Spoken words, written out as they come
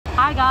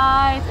Hi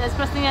guys, it's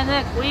Christine and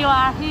Nick. We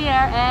are here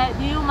at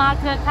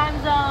Newmarket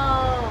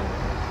Timezone.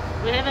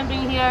 We haven't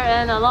been here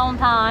in a long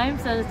time,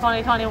 since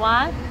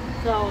 2021.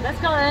 So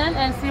let's go in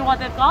and see what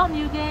they've got,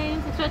 new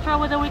games, etc.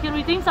 Whether we can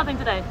redeem something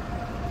today.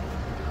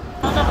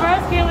 So the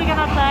first game we're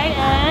gonna play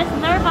is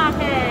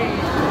Newmarket.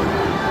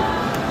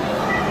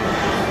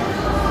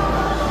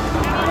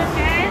 Remember this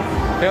game?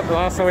 Yep, the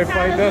last time we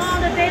played this.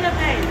 On the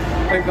database.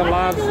 I think the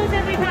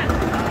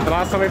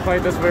last time we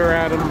played this we were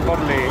out in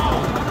Botany.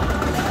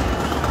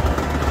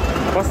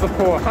 What's the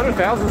score?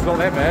 100,000 is not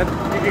that bad.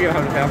 You can get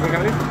 100,000,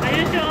 can't you? Are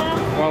you sure?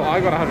 Well,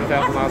 I got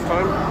 100,000 last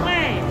time.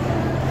 Wait.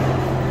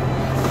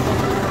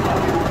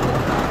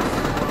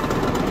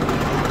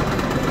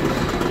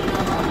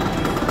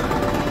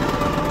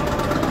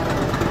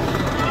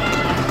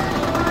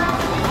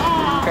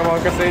 Come on,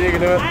 Christine, you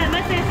can do it. I'm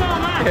missing so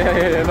much.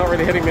 Yeah, not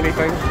really hitting many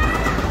things.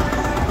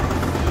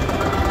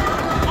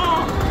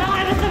 Oh, no,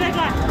 I missed the big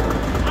one.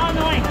 How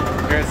annoying.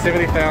 You're at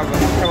 70,000.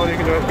 Come on, you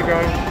can do it. Keep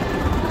going.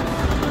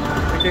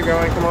 Keep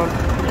going, come on.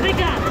 The big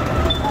gun.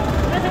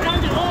 Where's the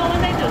gun do? Oh, what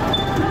they do?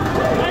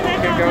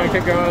 Keep going,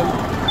 keep going.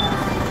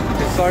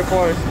 It's so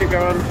close. Keep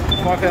going.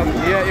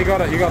 5,000. Yeah, you got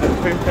it, you got it.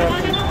 2,000.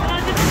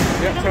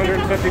 Yep,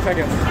 250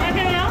 tickets.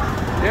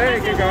 Yeah,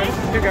 keep going,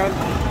 keep going.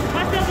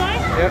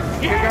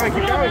 Yep, keep going,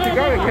 keep going, keep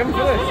going. Haven't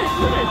finished.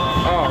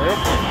 Oh, really?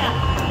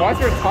 Why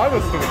is there a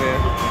timer still there?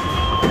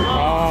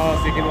 Oh,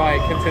 so you can like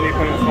continue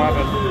putting the slide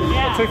in.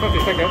 Yeah. 250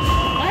 tickets.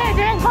 Hey,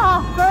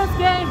 Grandpa! First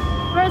game!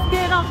 First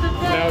game of the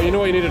day! Now, you know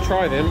what you need to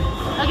try then?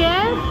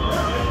 Again?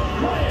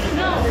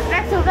 No,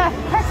 back to back.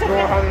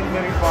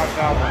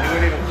 435,000. You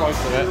weren't even close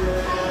to that.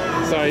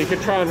 So you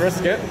could try and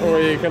risk it, or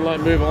you can like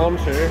move on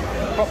to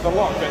pop the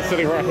lock that's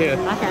sitting right here.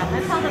 Okay,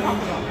 let's pop the lock.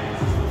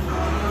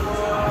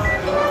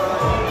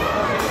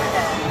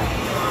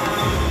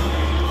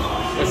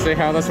 Let's see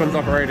how this one's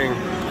operating.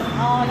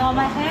 Oh no,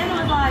 my hand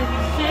was like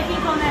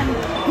shaking from them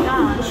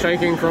guns.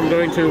 Shaking from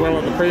doing too well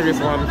at the previous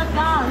one.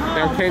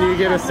 Now can you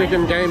get a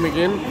second game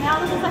again? Now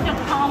this is such a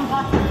calm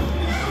button.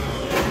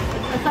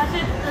 It's such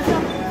a,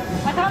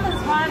 I can't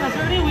describe it, it's a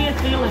really weird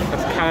feeling.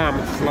 It's calm,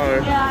 it's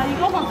slow. Yeah, you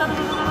go from da da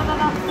da da da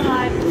da to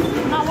like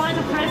not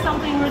wanting to press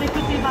something really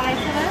quickly by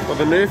accident. Well,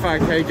 the Nerf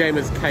arcade game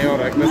is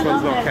chaotic. This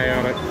one's not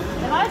chaotic.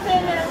 If I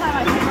say that it's like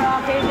my favorite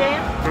arcade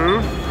game,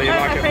 so you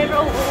like it?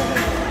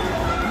 Favorite.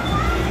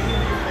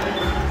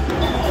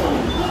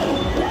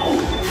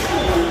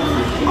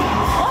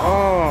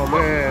 Oh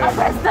man! I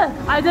pressed it!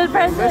 I did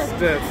press it! You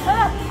missed it!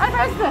 I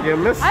pressed it! You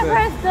missed it! I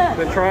pressed it!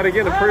 Then try it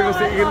again and prove us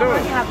that you can do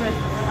it.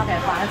 Okay,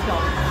 fine, let's go.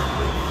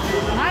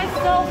 I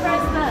still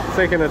pressed it!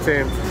 Second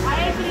attempt. I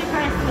actually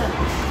pressed it.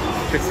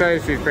 She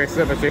says she's pressed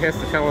it, but she has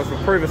to tell us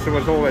and prove us to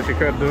us all that she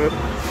could do it.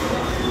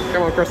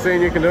 Come on,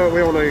 Christine, you can do it.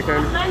 We all know you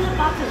can. It's not the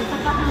button, it's a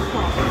button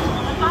stop.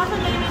 The button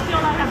made me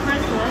feel like I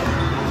pressed it.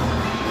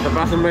 The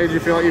button made you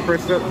feel like you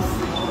pressed it?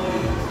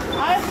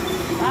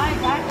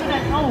 I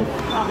couldn't. Oh,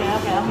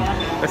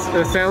 okay.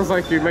 It sounds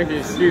like you're making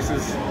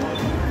excuses.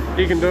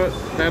 You can do it.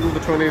 Down to the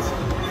 20s.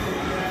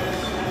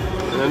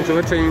 And into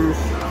the teens.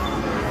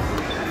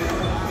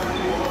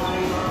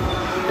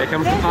 Here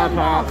comes the hard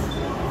part.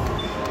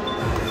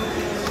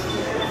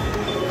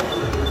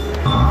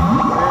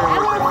 They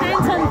were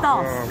phantom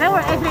dots. They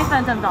were actually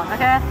phantom dots,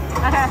 okay?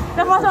 Okay.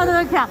 The first one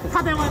doesn't count.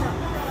 Cut that one.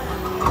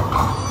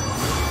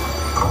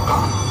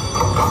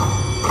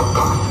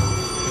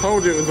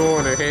 Told you it was all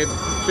in her head.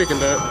 She can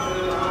do it.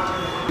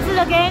 This is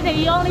a game that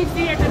you only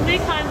see at the big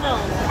time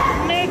zone.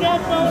 Mega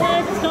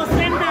bonus, it's called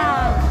Slam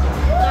Down.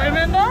 So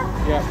remember?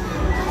 Yeah.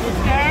 You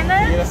scan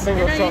it, You get a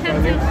single shot,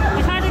 and then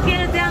you try to get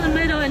it down the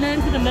middle and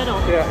then to the middle.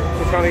 Yeah,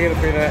 we're trying to get it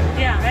through that.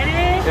 Yeah,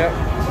 ready? Yep.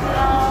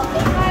 Oh,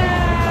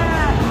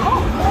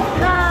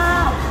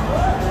 no!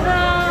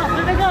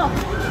 Where'd they go?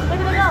 Where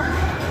did they go?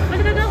 Where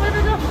did they go? Where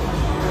did they go?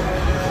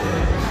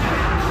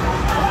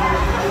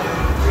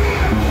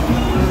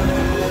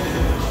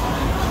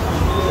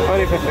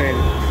 Only 15.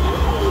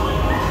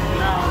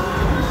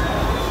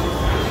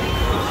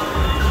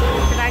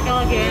 Can I go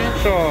again?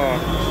 Sure.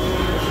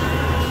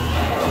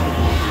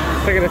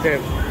 Second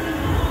attempt.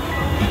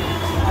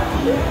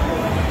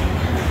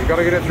 You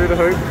gotta get it through the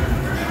hoop.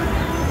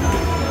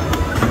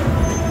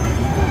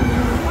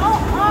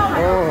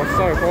 Oh,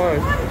 so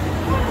close.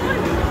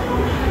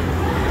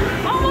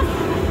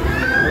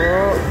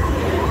 Oh,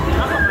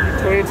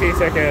 20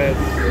 seconds.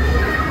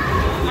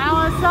 I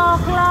was so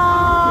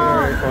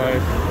close. Very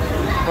close.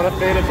 Want a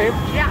third attempt?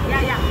 Yeah.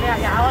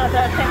 I want a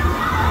third attempt.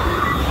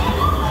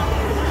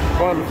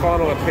 One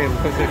final attempt.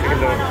 Let's see if you can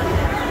do it.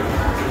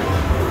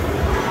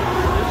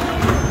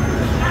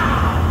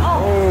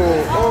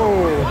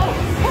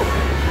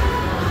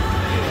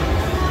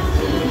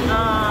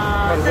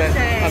 What is that?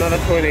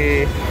 Another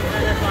 20.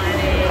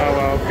 Oh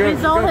well, good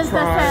try. Good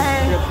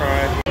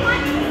try.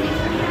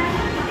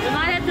 You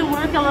might have to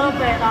work a little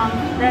bit on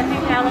that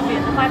technology,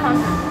 the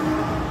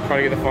 500. Try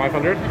to get the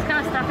 500? It's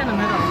kind of stuck in the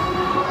middle.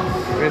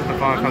 Where's the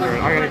 500?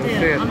 I can't even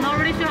see it. I'm not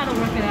really sure how to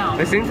work it out.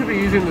 They seem to be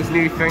using this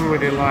new thing where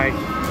they're like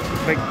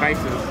big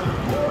bases.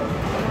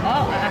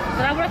 Oh,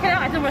 did I work it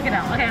out? I did work it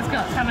out. Okay, let's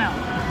go. Come out.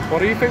 What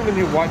do you think the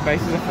new white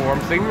bases are for?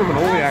 I'm seeing them in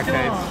all the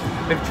arcades.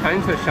 They've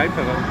changed the shape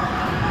of them.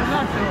 I'm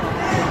not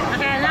sure.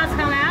 Okay, let's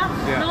come out.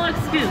 Yeah. No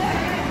excuse.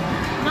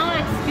 No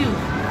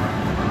excuse.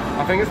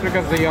 I think it's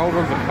because the old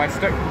ones are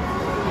plastic.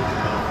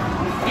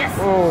 Yes.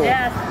 Oh.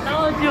 Yes.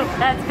 Told you.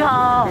 Let's go.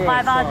 Good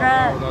 500.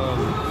 shot.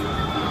 Well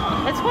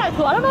done. It's quite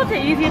cool. I don't know if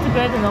they're easier to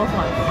grade than those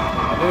ones.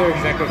 They're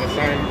exactly the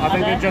same. I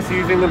think they're just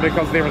using them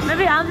because they're...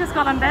 Maybe I've just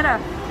got them better.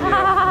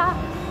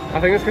 Yeah. I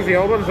think it's because the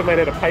old ones are made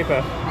out of paper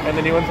and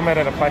the new ones are made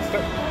out of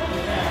plastic.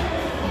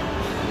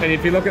 And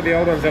if you look at the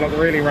old ones, they look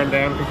really run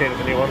down compared to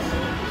the new ones.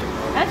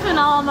 Actually,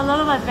 no, I'm a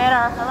little bit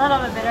better. A little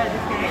bit better at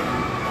this game.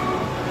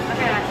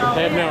 Okay, so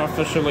They've now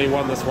officially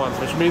won this once,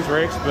 which means we're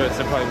experts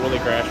at playing Woolly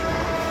Crash. Are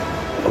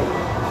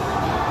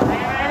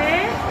you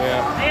ready?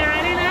 Yeah. Are you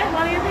ready, Nick?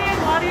 What do you think?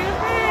 What do you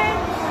think?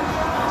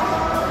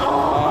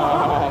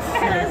 Oh,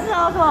 that's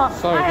so close.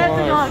 So I have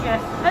to go close.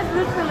 again. That's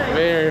literally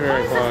Very,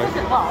 very close.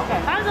 Well, okay.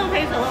 Timezone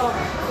takes a little.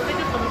 They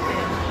just don't say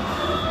it.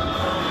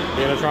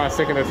 You're gonna try a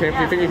second attempt.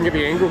 Do you think you can get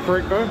the angle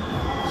correct though?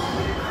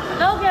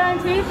 No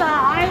guarantee, but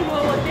I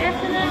will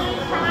definitely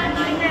try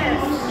my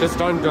best. Just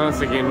don't dance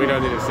again. We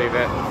don't need to see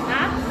that.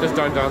 Huh? Just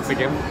don't dance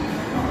again.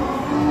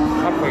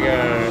 Up we go.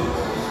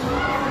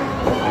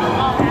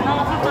 Okay, no,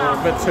 too far. Oh,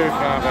 a bit too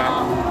far back.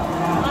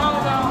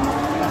 Oh no.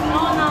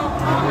 Oh no.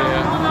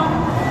 Yeah. Oh no.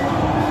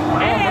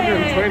 Oh,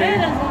 120. Hey,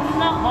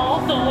 not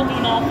also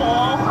do not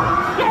fall.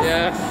 Yes.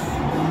 Yes.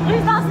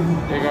 He's dancing.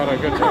 You got a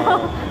good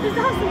job. He's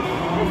dancing.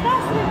 He's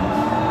dancing.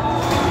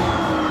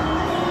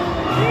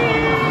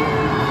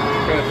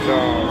 Good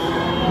job.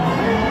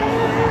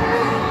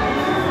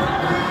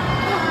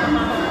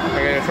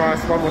 Okay, try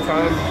us one more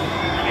time.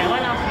 Okay, why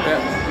not?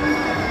 Yep.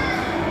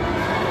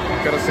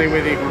 Got to see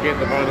whether you can get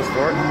the bonus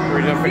for it.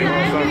 We're doing pretty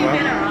well so far.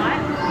 Better,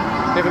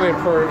 right? Definitely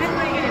improved.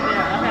 Definitely getting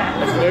better.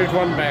 Okay. It's moved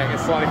one back.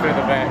 It's slightly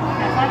further back.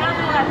 Okay, so I gotta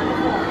do what I did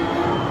before.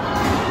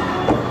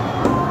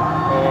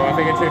 Oh, I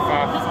think it's too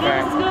far This is good.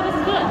 back. This is good. This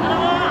is good. No,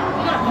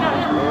 no,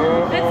 no,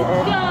 no. Let's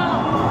go.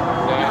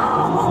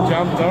 Yeah,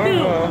 jumped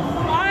over.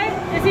 Why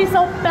is he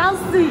so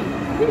bouncy?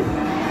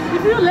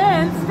 If you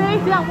land, stay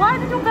down. Why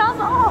did you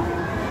bounce off?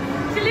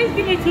 At least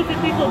give me 250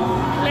 for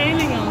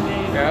landing on me.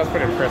 Yeah, that's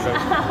pretty impressive.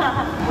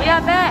 We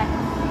are back.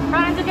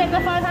 Trying to get the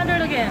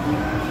 500 again.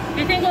 Do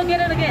you think we'll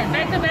get it again?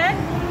 Back to back?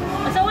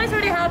 It's always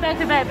really hard back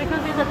to back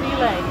because there's a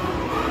delay.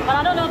 But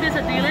I don't know if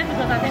there's a delay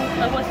because I think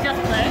it was just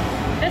play.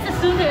 Let's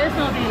assume there is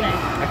no delay.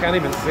 I can't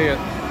even see it.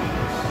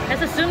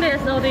 Let's assume there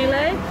is no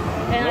delay.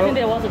 And I think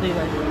there was a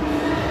delay.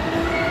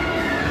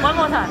 One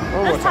more time.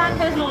 This time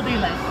there's no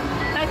delay.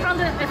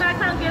 If I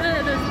can't get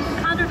it, it's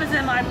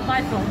 100% my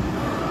phone.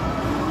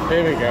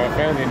 Here we go, I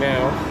found you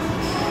now.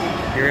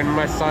 You're in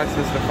my sights,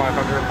 this is the 500.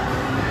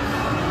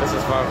 This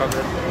is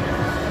 500.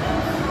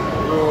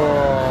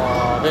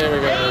 Oh, there we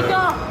go. There you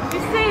go. You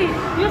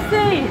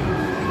see.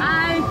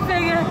 I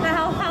figured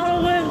out how to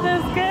win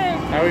this game.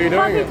 How are you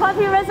doing it?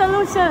 2020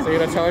 resolution. So you're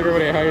gonna tell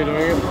everybody how you're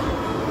doing it?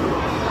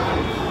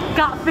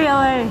 Gut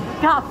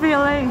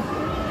feeling.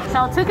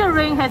 So Ticket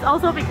Ring has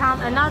also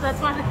become another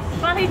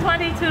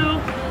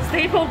 2022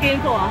 staple game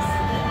for us.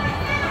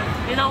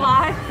 You know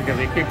why? Because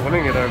you keep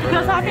winning it over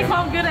Because and over I've again.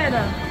 become good at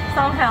it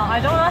somehow. I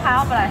don't know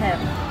how, but I have.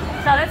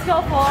 So let's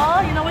go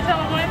for, you know which one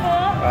we're going for?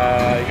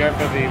 You go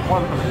for the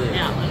 100.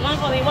 Yeah, we're going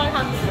for the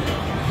 100.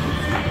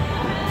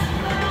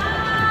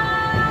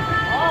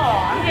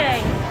 Oh, I'm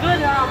getting good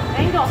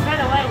angle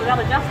straight away without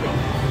adjusting.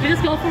 We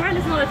just go for it,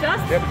 let's not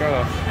adjust. Yep, go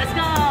on. Let's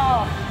go.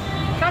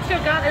 Trust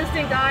your gut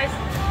instinct, guys.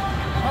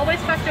 Always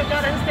trust your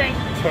gut instinct.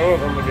 2 of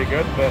them would be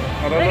good, but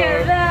I don't Look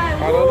know. at that.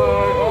 I don't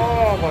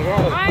know. Oh my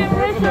god. It's I'm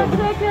rich on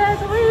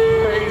tickets.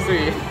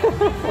 crazy.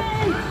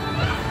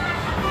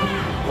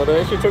 Well,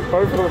 they actually took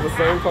both of them at the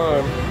same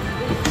time.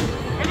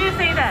 Have you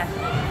seen that?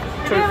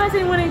 Have Two. you ever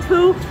seen winning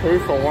 2 2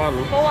 for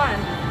 1. for 1?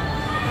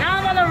 Now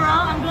I'm on the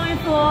roll. I'm going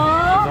for...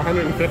 It's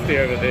 150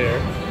 over there.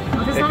 Oh,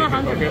 this is If not you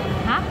can 100. look it.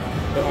 Huh?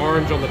 The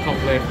orange on the top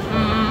left.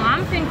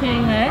 I'm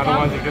thinking that.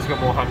 Otherwise, you've just got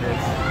more hundreds.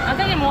 I'm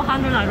thinking more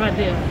 100 like right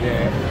there.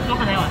 Yeah. Look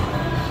at that one.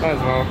 Might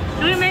as well.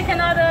 Should we make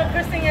another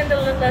Christine and the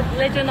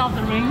Legend of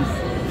the Rings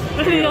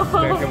video? Get a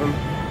stack of them.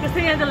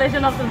 Christine and the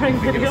Legend of the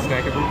Rings Get video. a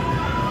stack of them.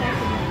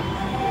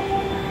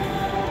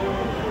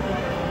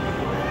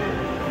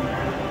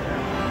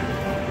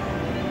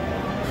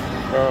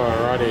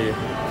 Alrighty.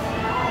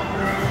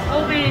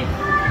 Will be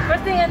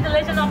Christine and the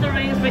Legend of the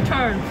Rings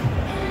Return.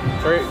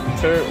 3,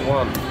 2,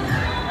 1.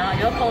 Now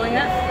you're calling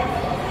it.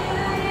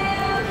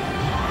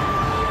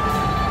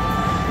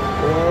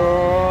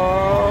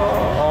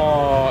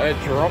 Oh, it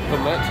dropped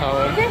in that I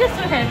time. think it's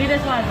too heavy,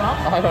 that's why I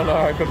dropped. I don't know,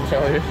 I couldn't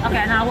tell you.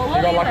 Okay, now we'll You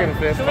got leave lucky it. the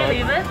first Should time. we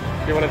leave it?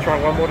 You want to try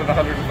one more to the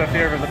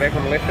 150 over in the back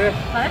on the left there?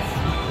 Let's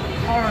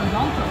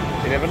horizontal.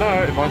 You never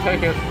know, it might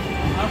take it.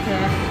 Okay,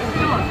 let's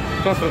do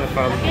it. Just for the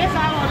fun. Yes,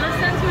 I will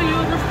listen to you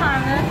this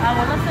time, Nick. I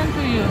will listen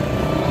to you.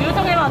 You're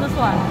talking about this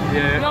one?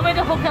 Yeah. You want me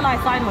to hook it like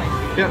sideways?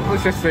 Yeah,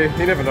 let's just see.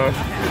 You never know.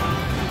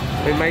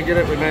 We may get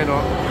it, we may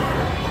not.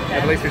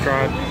 At least we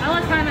tried. I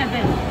want to try my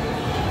best.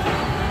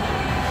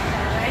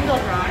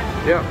 Angle's right.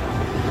 Yep.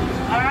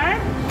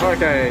 Alright?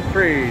 Okay,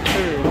 3,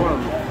 2,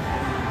 1.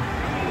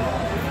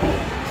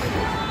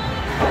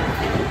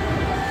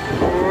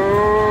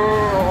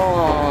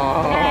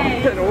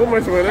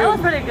 almost went in. That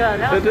was pretty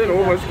good. It did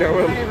almost go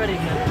in. Pretty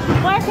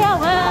good. Where's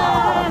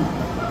Calvin?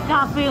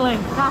 Got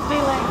feeling. Got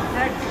feeling.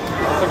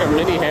 It's like a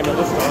mini hammer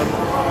this time.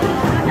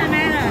 Doesn't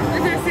matter.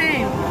 It's the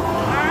same.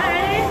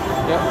 Alright?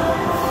 Yep.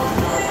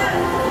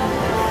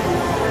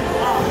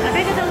 I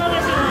think it's a little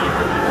bit too high.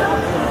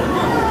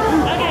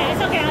 Okay,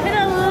 it's okay. I'll hit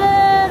it a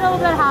little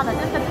bit harder.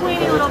 Just a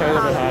tweeny little bit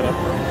harder.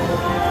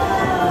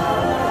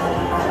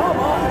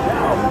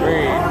 3,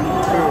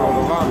 2,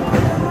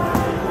 1.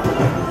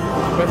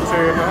 A bit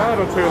too hard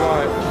or too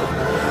light?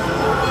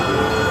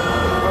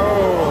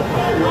 Oh.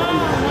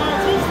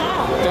 Too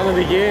soft. Done it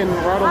again,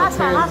 right on the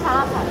 10.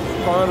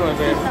 Finally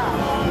there. So,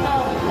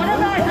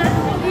 whatever I do,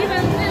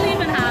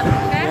 even harder,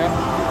 okay? Yep.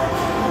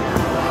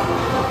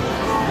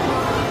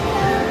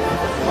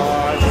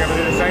 Oh, it's going to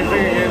do the same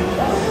thing again.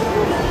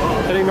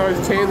 Hitting those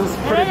 10s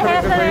pretty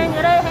quickly.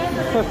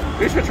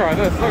 You should try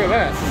this, look at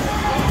that.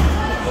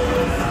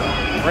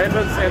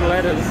 Rapids and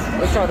ladders.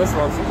 Let's try this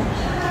one.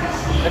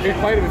 If you've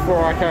played it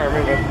before, I can't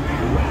remember.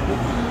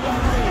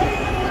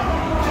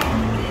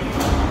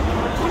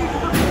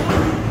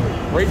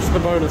 Reach the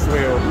bonus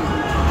wheel.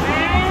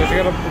 So you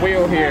got a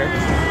wheel here.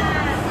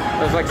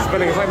 It's like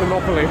spinning, it's like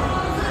Monopoly.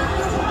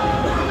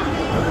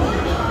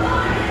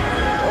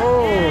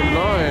 Oh,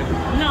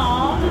 9.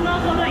 No, do not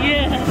go to,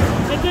 yeah.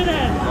 It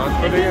didn't. That's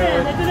pretty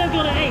good. It didn't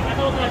go to 8. I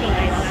thought it was going to go to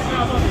 8.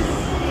 No,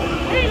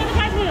 hey, look at the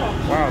prize wheel.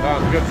 Wow,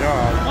 done. Good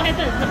job. What is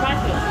this? The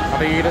prize wheel. I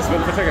think you just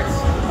spin for tickets.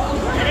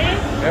 Ready?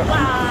 Yep.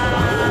 Wow.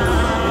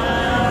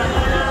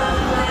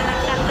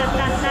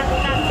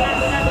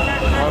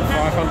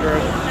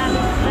 500.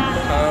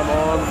 Come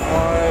on, 5.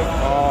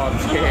 Oh,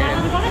 10.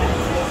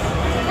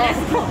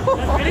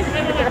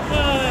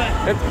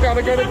 It's got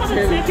to go to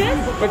 10.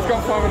 It's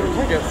got 500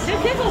 tickets.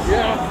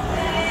 Yeah.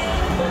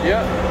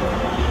 Yeah.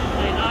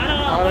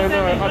 I don't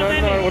know.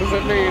 What does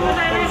it mean?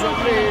 What does it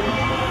mean?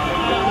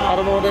 I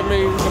don't know what that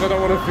means, but I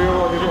don't want to feel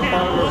like there's a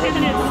 500.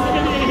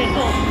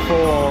 4.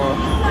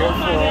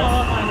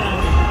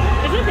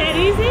 Is it that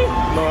easy?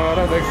 No, I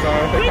don't think so.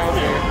 They count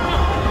me.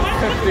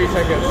 50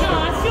 tickets.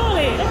 No,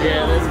 surely.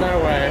 Yeah, there's no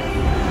way.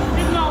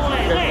 There's no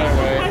way. There's no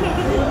way.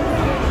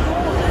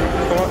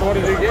 So what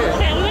did you get?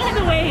 Okay, we're going to have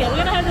to wait here. We're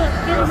going to have to...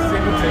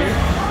 70,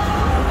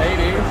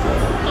 80.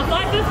 So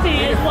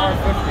 550 is what?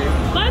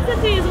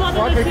 550 is what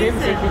Try the again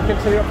so you can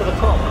continue up to the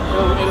top.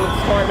 It'll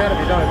time out if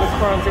you don't. Let's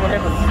try and see what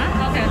happens.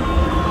 Okay.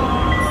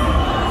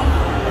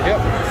 Yep,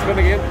 spin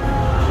again.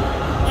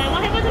 Wait,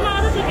 what happened to my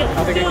other tickets?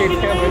 I think it keeps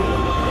counting.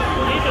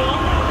 Are you sure?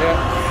 Yeah.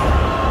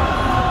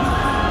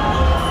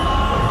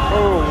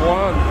 Oh,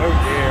 1. Oh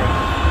dear.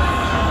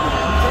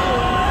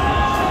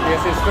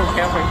 Yes, it's still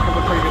counting from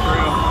the previous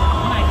round.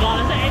 Oh my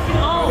god, is that actually...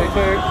 Oh, they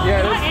do.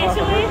 Yeah, it is.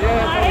 Actually?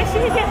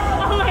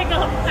 Yeah, oh my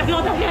god, I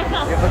got the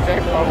jackpot. Yeah, the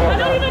jackpot. I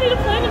don't even need to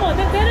play anymore.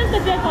 That is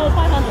the jackpot of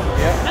 500.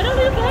 Yeah. I don't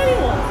need to play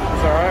anymore.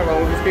 It's alright, well,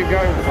 we'll just keep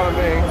going for the time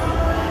being.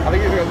 I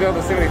think you're going to go down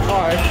to 75.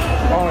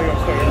 Oh, you got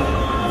 2.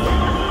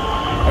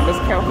 I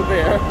miscounted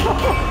there.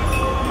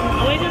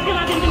 Are we just going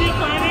to continue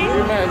climbing?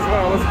 You may as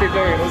well. Let's keep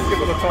doing it. Let's get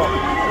to the top.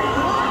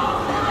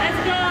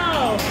 Let's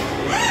go.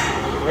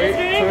 3, It's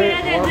very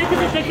bad and this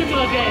is addicted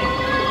to a game.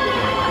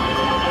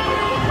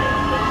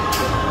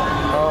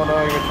 Oh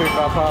no, you're too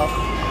far past.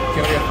 It's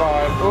going to be a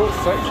 5. Oh,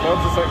 6. No,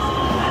 it's a 6.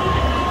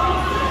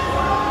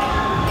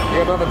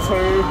 You got another 2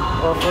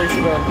 or a free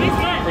spin. Free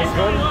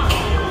spin.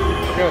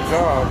 Good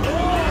job.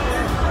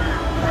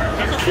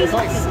 It's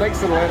like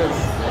snakes and ladders.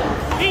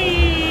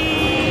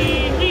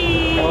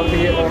 How long do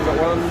you get? What was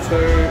it? 1, 2,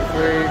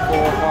 3,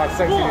 4, 5,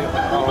 6.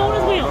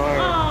 Bonus wheel.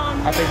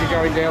 No. I think you're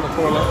going down the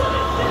toilet.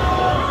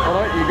 Oh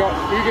no, you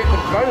get the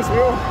bonus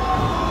wheel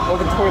or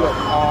the toilet.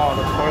 Oh,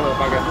 the toilet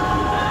bugger.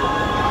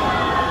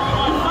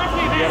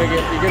 You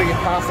gotta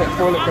get past that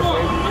toilet,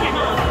 Christine. Okay,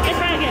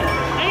 let's try again.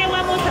 I get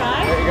one more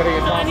try. Yeah, you gotta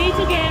get so past. I need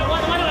to get,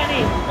 what do I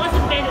need? What's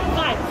the magic?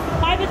 5.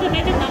 5 is the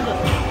magic number.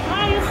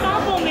 Ah, you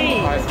stop for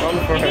me. Nice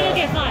one for her.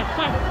 Okay, 5.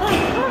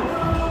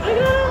 I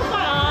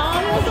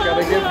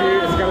got it.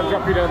 It's gonna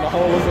drop you down the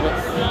hole, isn't it?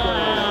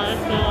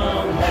 Let's go.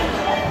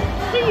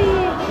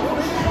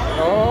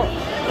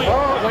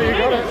 Oh, no, you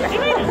got it.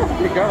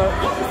 You got it.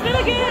 Spin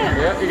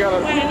again. Yeah, you got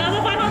it. Wait, another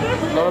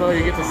 500? No,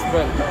 you get to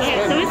spin.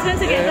 Okay, so we spin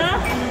together.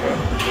 Yeah.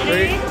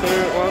 3, 2,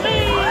 1.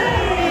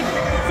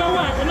 So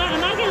what? Am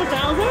I getting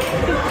 1,000?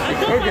 You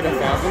could get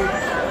 1,000,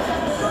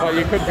 but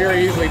you could very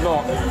easily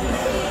not.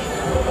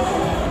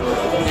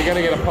 You're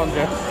gonna get a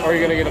plunger, or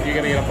you're gonna get a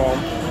bomb.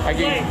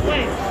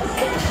 Wait.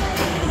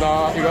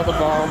 Nah, you got the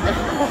bomb.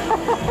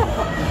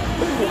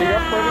 You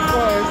got pretty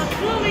close.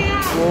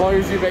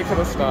 Blows you back to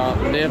the start.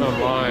 Never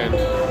mind.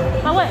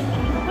 Oh wait.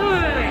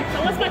 So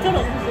what's my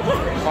total?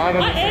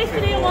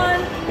 581.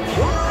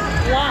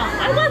 Wow.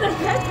 I won the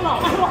jackpot.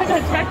 I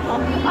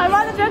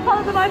won the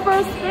jackpot in my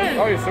first spin.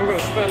 Oh, you're still gonna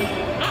spin.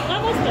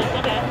 One more spin.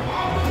 Okay.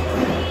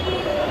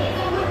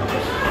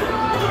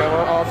 Come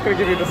on. Oh, it's gonna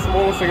give you the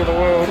smallest thing in the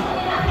world.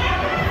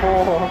 4.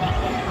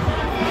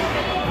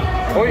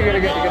 Oh, you're gonna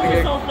get.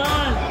 So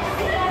fun.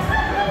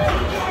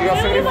 You got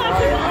 75. Oh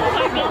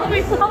my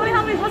god.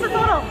 How many? What's the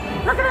total?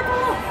 Look at the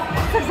total.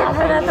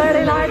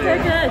 639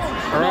 tickets.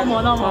 Alright, No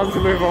more. time to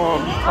move on.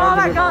 Oh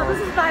my god,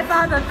 this is by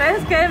far the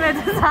best game it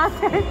is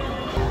happening.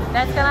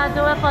 That's gonna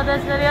do it for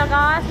this video,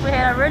 guys. We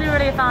had a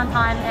really fun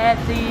time at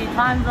the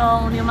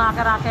Timezone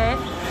Newmarket arcade.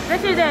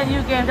 This is a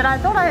new game that I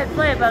thought I had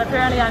played, but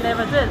apparently I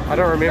never did. I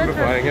don't remember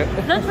playing it.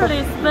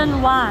 Literally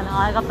spin one,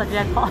 I got the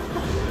jackpot.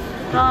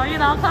 So, you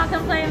know, can't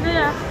complain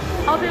there.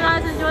 Hope you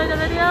guys enjoyed the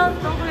video.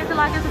 Don't forget to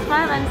like and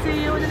subscribe, and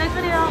see you in the next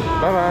video.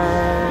 Bye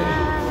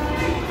bye.